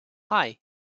Hi,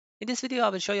 in this video I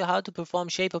will show you how to perform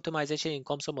shape optimization in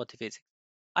COMSOL Multiphysics.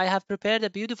 I have prepared a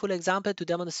beautiful example to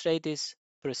demonstrate this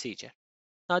procedure.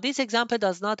 Now this example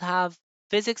does not have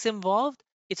physics involved,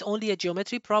 it's only a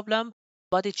geometry problem,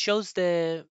 but it shows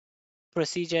the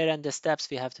procedure and the steps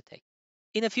we have to take.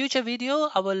 In a future video,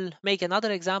 I will make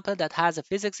another example that has a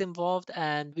physics involved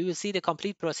and we will see the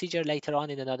complete procedure later on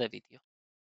in another video.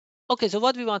 Okay, so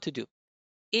what we want to do.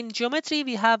 In geometry,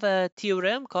 we have a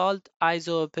theorem called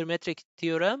Isoperimetric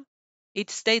theorem. It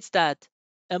states that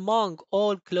among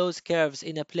all closed curves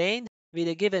in a plane with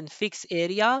a given fixed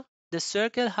area, the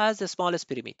circle has the smallest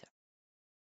perimeter.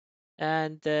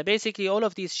 And basically all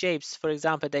of these shapes, for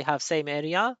example, they have same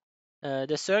area.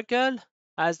 The circle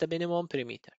has the minimum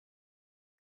perimeter.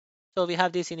 So we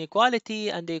have this inequality,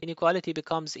 and the inequality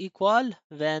becomes equal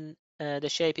when the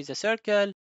shape is a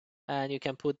circle, and you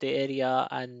can put the area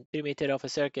and perimeter of a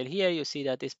circle here. You see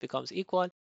that this becomes equal.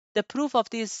 The proof of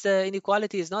this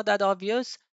inequality is not that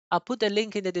obvious. I'll put a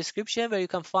link in the description where you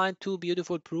can find two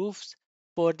beautiful proofs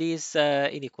for this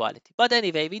inequality. But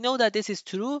anyway, we know that this is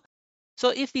true.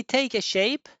 So if we take a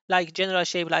shape, like general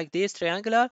shape like this,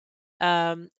 triangular,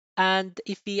 um, and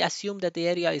if we assume that the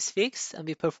area is fixed and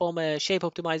we perform a shape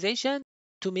optimization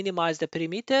to minimize the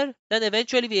perimeter, then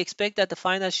eventually we expect that the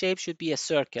final shape should be a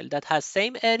circle that has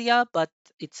same area, but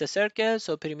it's a circle,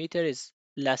 so perimeter is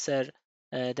lesser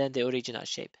than the original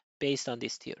shape based on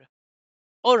this theorem.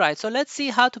 All right, so let's see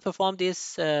how to perform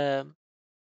this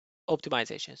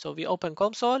optimization. So we open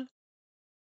COMSOL,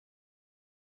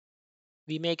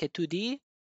 we make a 2D,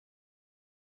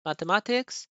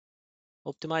 mathematics,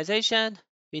 optimization,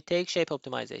 we take shape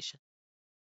optimization.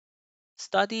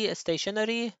 Study a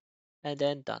stationary, and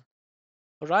then done.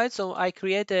 All right, so I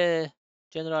create a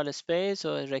general space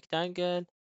or a rectangle,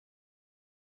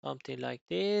 something like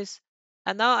this.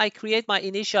 And now I create my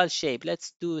initial shape.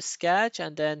 Let's do sketch,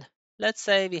 and then let's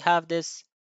say we have this.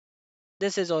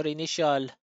 This is our initial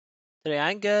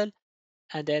triangle,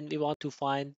 and then we want to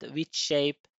find which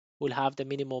shape will have the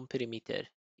minimum perimeter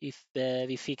if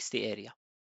we fix the area.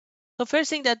 So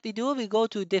first thing that we do, we go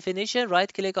to definition,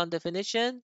 right click on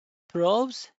definition,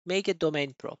 probes, make a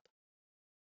domain probe.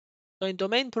 So in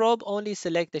domain probe, only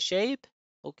select the shape,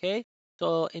 okay?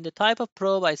 So in the type of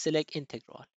probe, I select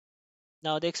integral.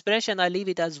 Now the expression, I leave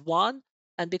it as 1,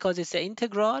 and because it's an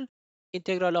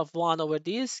integral of 1 over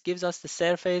this gives us the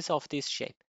surface of this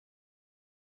shape.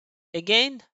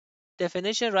 Again,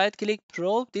 definition, right click,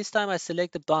 probe. This time I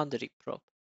select the boundary probe.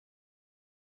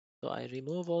 So I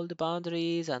remove all the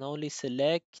boundaries and only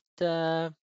select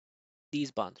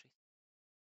these boundaries.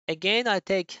 Again, I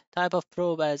take type of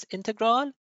probe as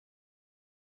integral.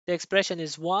 The expression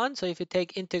is 1, so if you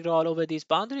take integral over this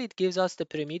boundary, it gives us the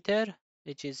perimeter,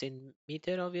 which is in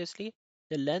meter, obviously,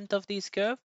 the length of this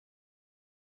curve.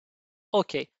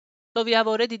 Okay, so we have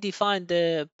already defined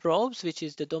the probes, which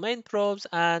is the domain probes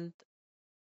and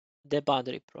the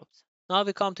boundary probes. Now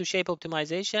we come to shape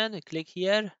optimization. We click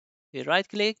here, we right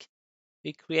click,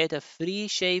 we create a free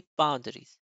shape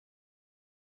boundaries.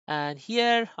 And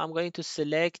here I'm going to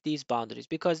select these boundaries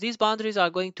because these boundaries are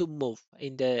going to move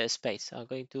in the space, are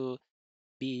going to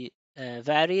be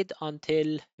varied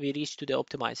until we reach to the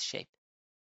optimized shape.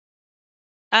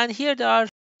 And here there are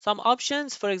some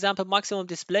options. For example, maximum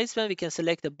displacement, we can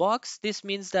select the box. This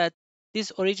means that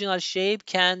this original shape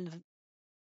can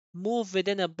move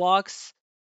within a box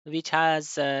which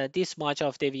has this much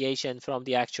of deviation from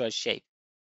the actual shape.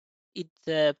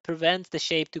 It prevents the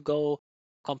shape to go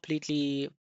completely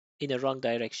in a wrong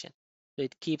direction. So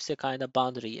it keeps a kind of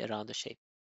boundary around the shape.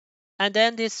 And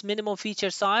then this minimum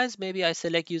feature size, maybe I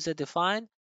select user define.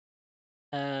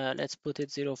 Let's put it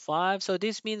 0.5. So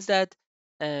this means that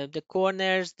the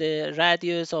corners, the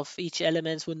radius of each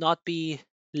element will not be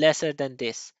lesser than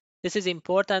this. This is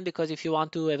important because if you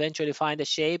want to eventually find a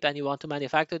shape and you want to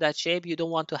manufacture that shape, you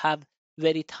don't want to have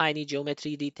very tiny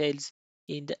geometry details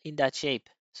in that shape.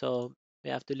 So we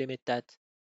have to limit that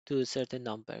to a certain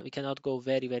number. We cannot go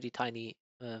very, very tiny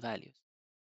values.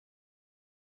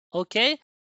 Okay,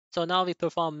 so now we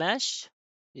perform mesh.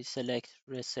 We select,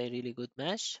 let's say, really good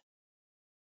mesh.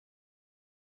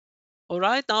 All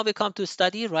right, now we come to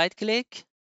study, right click,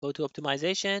 go to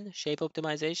optimization, shape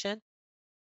optimization.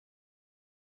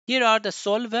 Here are the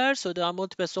solvers. So there are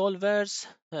multiple solvers,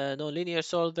 nonlinear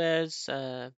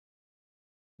solvers,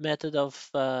 method of,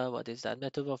 what is that?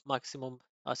 Method of maximum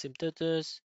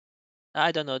asymptotus.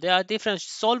 I don't know. There are different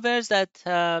solvers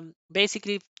that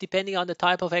basically, depending on the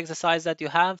type of exercise that you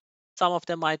have, some of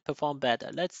them might perform better.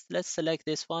 Let's select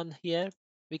this one here.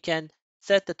 We can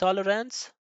set the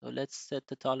tolerance. So let's set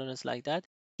the tolerance like that.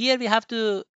 Here we have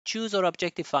to choose our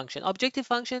objective function. Objective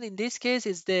function in this case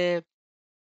is the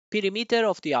perimeter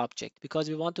of the object because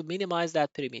we want to minimize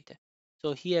that perimeter.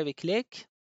 So here we click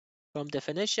from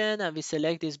definition and we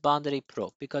select this boundary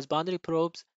probe because boundary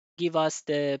probes give us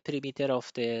the perimeter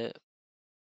of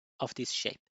this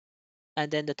shape.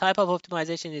 And then the type of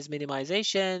optimization is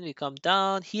minimization. We come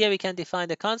down here, we can define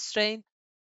the constraint.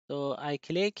 So I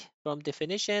click from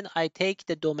definition, I take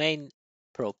the domain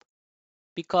probe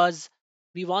because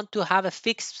we want to have a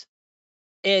fixed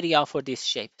area for this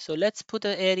shape. So let's put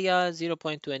an area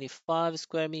 0.25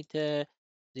 square meter,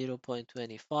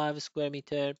 0.25 square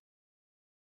meter.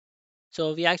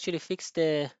 So we actually fix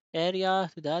the area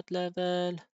to that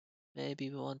level. Maybe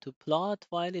we want to plot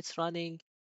while it's running.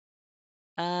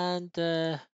 And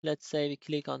let's say we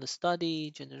click on the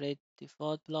study, generate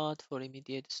default plot for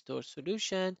immediate store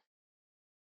solution.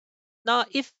 Now,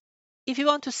 if you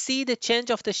want to see the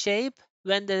change of the shape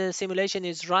when the simulation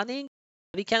is running,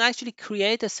 we can actually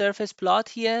create a surface plot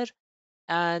here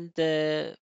and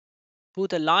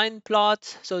put a line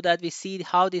plot so that we see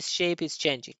how this shape is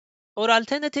changing. Or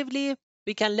alternatively,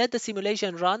 we can let the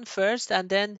simulation run first and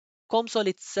then COMSOL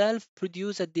itself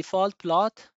produce a default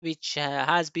plot which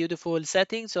has beautiful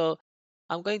settings. So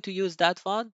I'm going to use that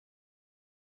one.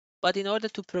 But in order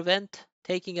to prevent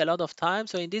taking a lot of time,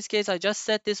 so in this case, I just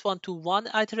set this one to one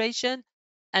iteration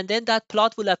and then that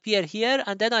plot will appear here.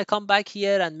 And then I come back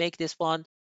here and make this one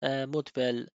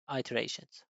multiple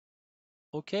iterations.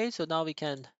 Okay, so now we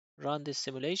can run this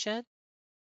simulation.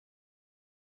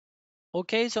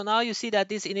 Okay, so now you see that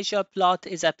this initial plot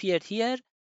is appeared here,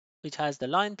 which has the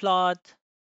line plot,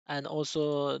 and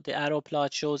also the arrow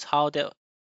plot shows how the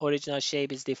original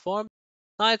shape is deformed.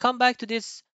 Now I come back to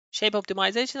this shape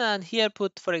optimization and here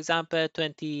put, for example,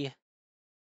 20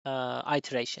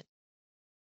 iteration.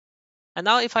 And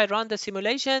now if I run the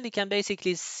simulation, we can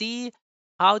basically see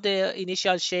how the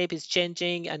initial shape is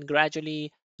changing and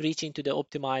gradually reaching to the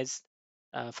optimized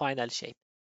final shape.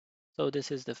 So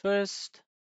this is the first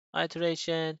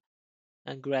iteration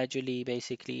and gradually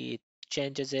basically it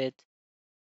changes it.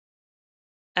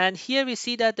 And here we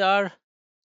see that there are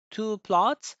two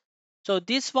plots. So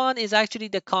this one is actually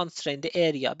the constraint, the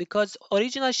area, because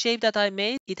original shape that I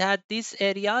made, it had this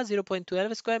area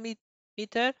 0.12 square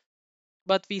meter,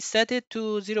 but we set it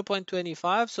to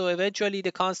 0.25. So eventually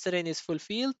the constraint is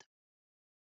fulfilled.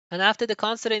 And after the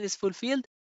constraint is fulfilled,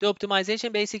 the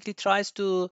optimization basically tries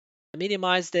to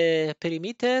minimize the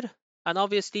perimeter. And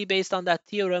obviously, based on that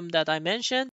theorem that I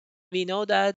mentioned, we know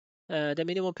that the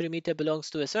minimum perimeter belongs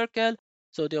to a circle.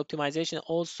 So the optimization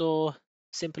also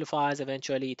simplifies.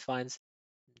 Eventually, it finds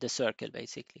the circle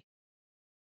basically.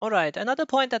 All right, another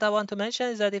point that I want to mention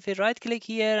is that if we right click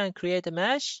here and create a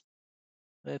mesh,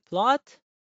 a plot,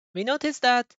 we notice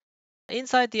that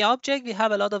inside the object, we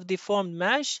have a lot of deformed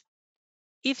mesh.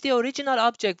 If the original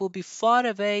object will be far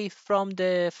away from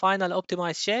the final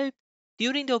optimized shape,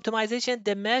 during the optimization,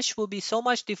 the mesh will be so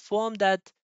much deformed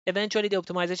that eventually the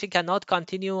optimization cannot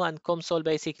continue and COMSOL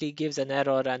basically gives an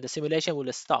error and the simulation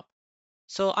will stop.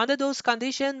 So under those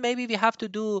conditions, maybe we have to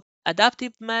do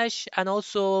adaptive mesh and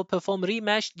also perform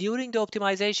remesh during the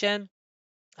optimization.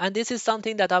 And this is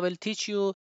something that I will teach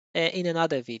you in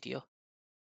another video.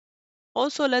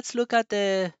 Also, let's look at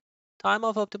the time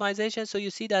of optimization. So you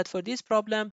see that for this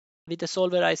problem, with the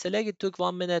solver I select, it took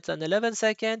 1 minute and 11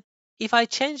 seconds. If I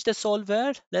change the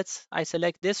solver, I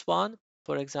select this one.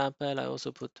 For example, I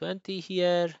also put 20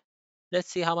 here.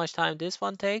 Let's see how much time this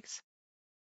one takes.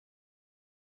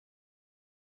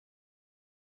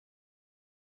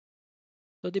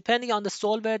 So depending on the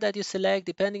solver that you select,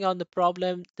 depending on the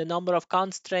problem, the number of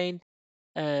constraints,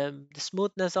 the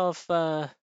smoothness of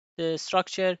the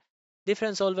structure,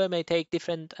 different solver may take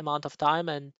different amount of time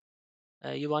and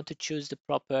you want to choose the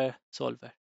proper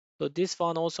solver. So this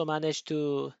one also managed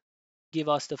to give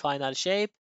us the final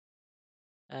shape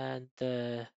and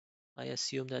I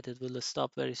assume that it will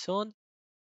stop very soon.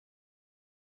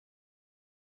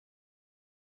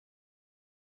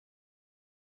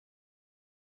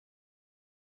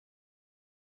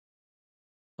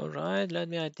 All right, let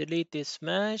me delete this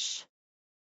mesh.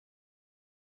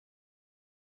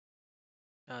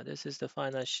 This is the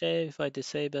final shape. If I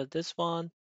disable this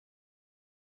one,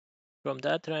 from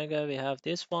that triangle, we have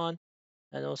this one.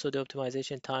 And also the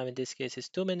optimization time in this case is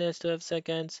 2 minutes, 12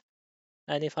 seconds.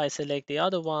 And if I select the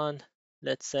other one,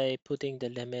 let's say putting the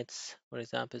limits, for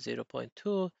example,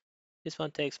 0.2, this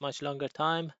one takes much longer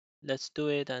time. Let's do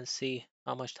it and see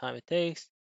how much time it takes.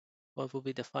 What will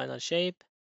be the final shape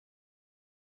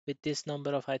with this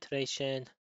number of iteration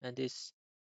and this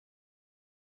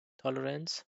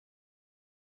tolerance.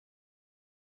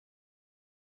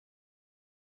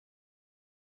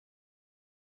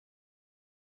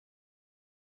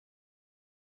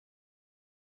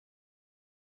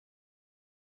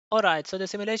 All right, so the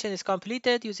simulation is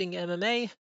completed using MMA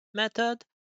method.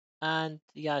 And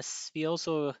yes, we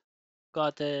also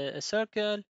got a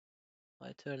circle.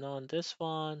 I turn on this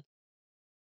one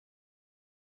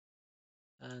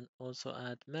and also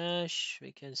add mesh.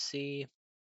 We can see,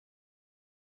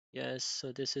 yes,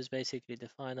 so this is basically the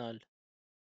final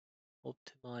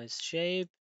optimized shape.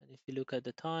 And if you look at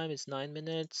the time, it's 9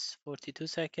 minutes, 42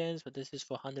 seconds, but this is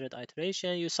for 100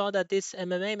 iteration. You saw that this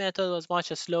MMA method was much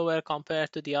slower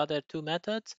compared to the other two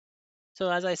methods. So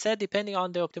as I said, depending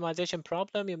on the optimization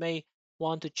problem, you may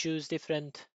want to choose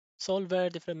different solver,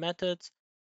 different methods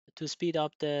to speed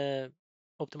up the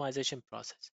optimization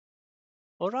process.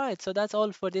 All right, so that's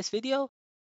all for this video.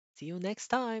 See you next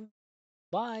time.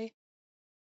 Bye.